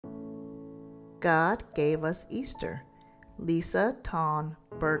God Gave Us Easter. Lisa Ton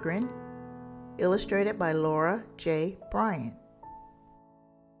Berggren. Illustrated by Laura J. Bryant.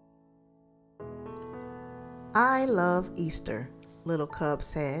 I love Easter, Little Cub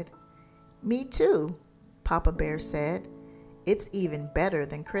said. Me too, Papa Bear said. It's even better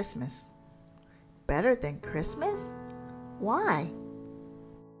than Christmas. Better than Christmas? Why?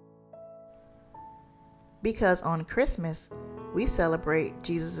 Because on Christmas, we celebrate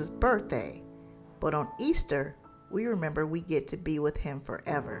Jesus' birthday, but on Easter, we remember we get to be with him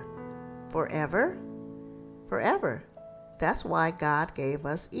forever. Forever? Forever. That's why God gave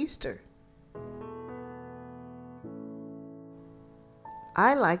us Easter.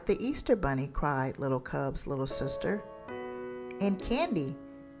 I like the Easter bunny, cried Little Cub's little sister. And candy,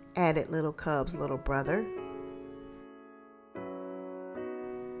 added Little Cub's little brother.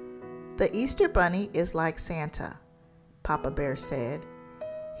 The Easter bunny is like Santa, Papa Bear said.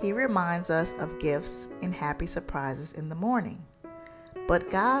 He reminds us of gifts and happy surprises in the morning.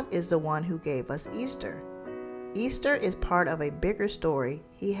 But God is the one who gave us Easter. Easter is part of a bigger story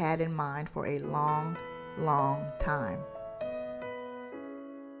he had in mind for a long, long time.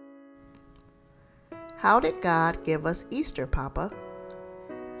 How did God give us Easter, Papa?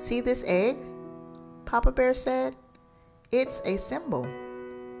 See this egg? Papa Bear said. It's a symbol,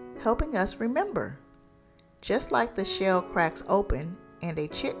 helping us remember. Just like the shell cracks open and a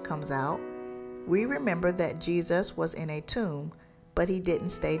chick comes out, we remember that Jesus was in a tomb, but he didn't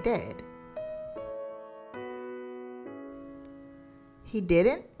stay dead. He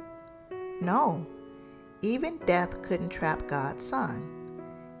didn't? No. Even death couldn't trap God's Son.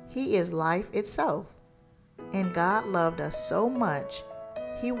 He is life itself. And God loved us so much,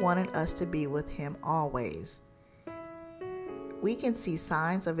 he wanted us to be with him always. We can see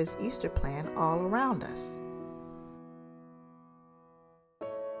signs of his Easter plan all around us.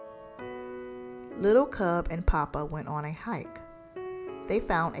 Little Cub and Papa went on a hike. They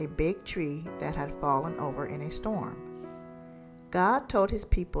found a big tree that had fallen over in a storm. God told his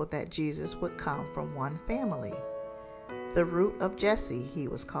people that Jesus would come from one family. The root of Jesse, he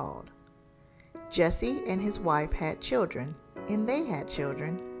was called. Jesse and his wife had children, and they had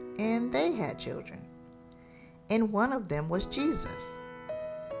children, and they had children. And one of them was Jesus.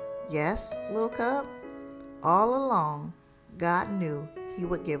 Yes, Little Cub, all along, God knew he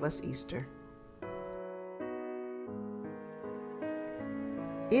would give us Easter.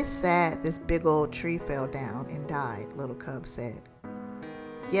 It's sad this big old tree fell down and died, Little Cub said.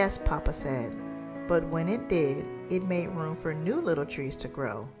 Yes, Papa said, but when it did, it made room for new little trees to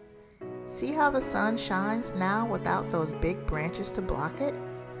grow. See how the sun shines now without those big branches to block it?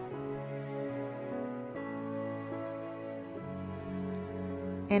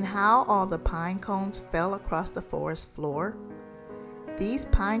 And how all the pine cones fell across the forest floor? These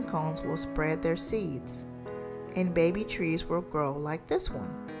pine cones will spread their seeds, and baby trees will grow like this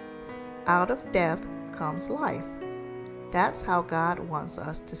one. Out of death comes life. That's how God wants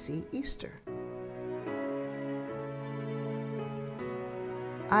us to see Easter.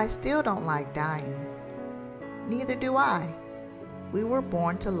 I still don't like dying. Neither do I. We were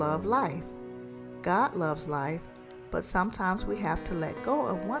born to love life. God loves life, but sometimes we have to let go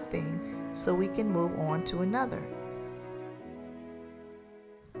of one thing so we can move on to another.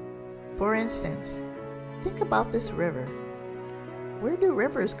 For instance, think about this river. Where do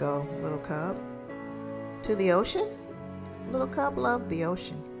rivers go, Little Cub? To the ocean? Little Cub loved the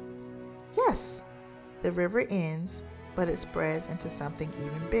ocean. Yes, the river ends, but it spreads into something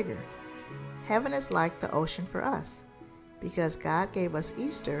even bigger. Heaven is like the ocean for us. Because God gave us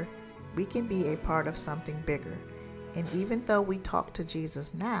Easter, we can be a part of something bigger. And even though we talk to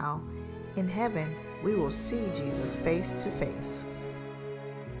Jesus now, in heaven we will see Jesus face to face.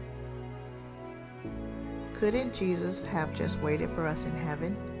 Couldn't Jesus have just waited for us in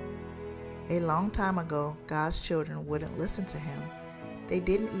heaven? A long time ago, God's children wouldn't listen to him. They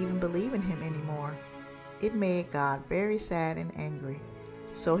didn't even believe in him anymore. It made God very sad and angry,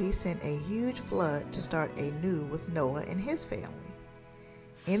 so he sent a huge flood to start anew with Noah and his family.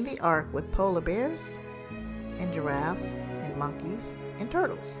 In the ark with polar bears, and giraffes, and monkeys, and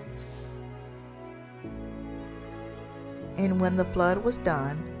turtles. And when the flood was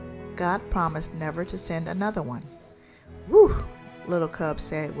done, God promised never to send another one. Whew, Little Cub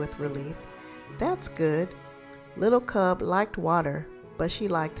said with relief. That's good. Little Cub liked water, but she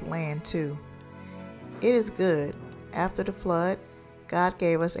liked land too. It is good. After the flood, God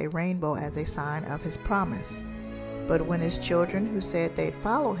gave us a rainbow as a sign of his promise. But when his children who said they'd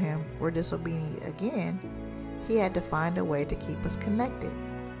follow him were disobedient again, he had to find a way to keep us connected.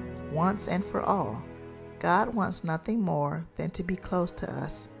 Once and for all, God wants nothing more than to be close to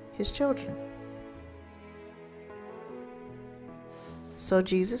us, his children. So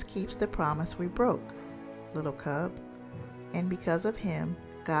Jesus keeps the promise we broke, little cub. And because of him,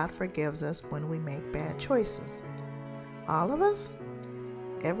 God forgives us when we make bad choices. All of us?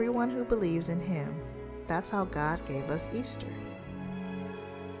 Everyone who believes in him. That's how God gave us Easter.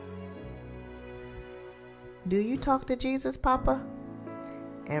 Do you talk to Jesus, Papa?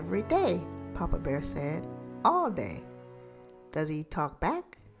 Every day, Papa Bear said. All day. Does he talk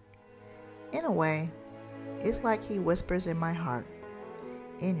back? In a way, it's like he whispers in my heart.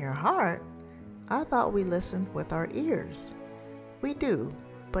 In your heart? I thought we listened with our ears. We do,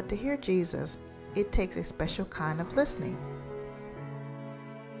 but to hear Jesus, it takes a special kind of listening.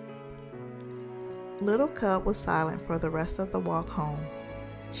 Little Cub was silent for the rest of the walk home.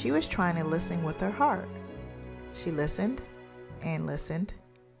 She was trying to listen with her heart. She listened and listened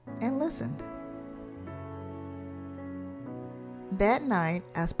and listened. That night,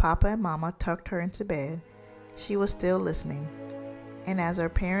 as Papa and Mama tucked her into bed, she was still listening. And as her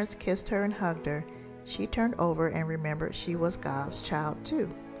parents kissed her and hugged her, she turned over and remembered she was God's child too.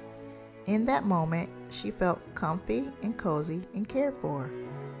 In that moment, she felt comfy and cozy and cared for,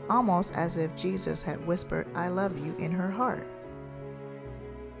 almost as if Jesus had whispered, "I love you," in her heart.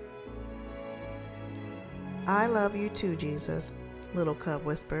 "I love you too, Jesus," Little Cub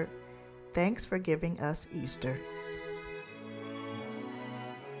whispered. "Thanks for giving us Easter."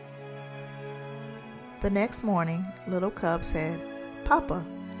 The next morning, Little Cub said, "Papa,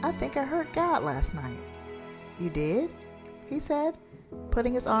 I think I heard God last night." "You did?" he said,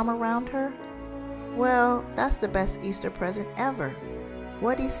 putting his arm around her. "Well, that's the best Easter present ever.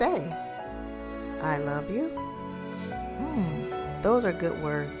 What'd he say?" "I love you." Those are good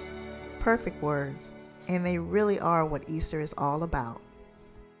words, perfect words, and they really are what Easter is all about.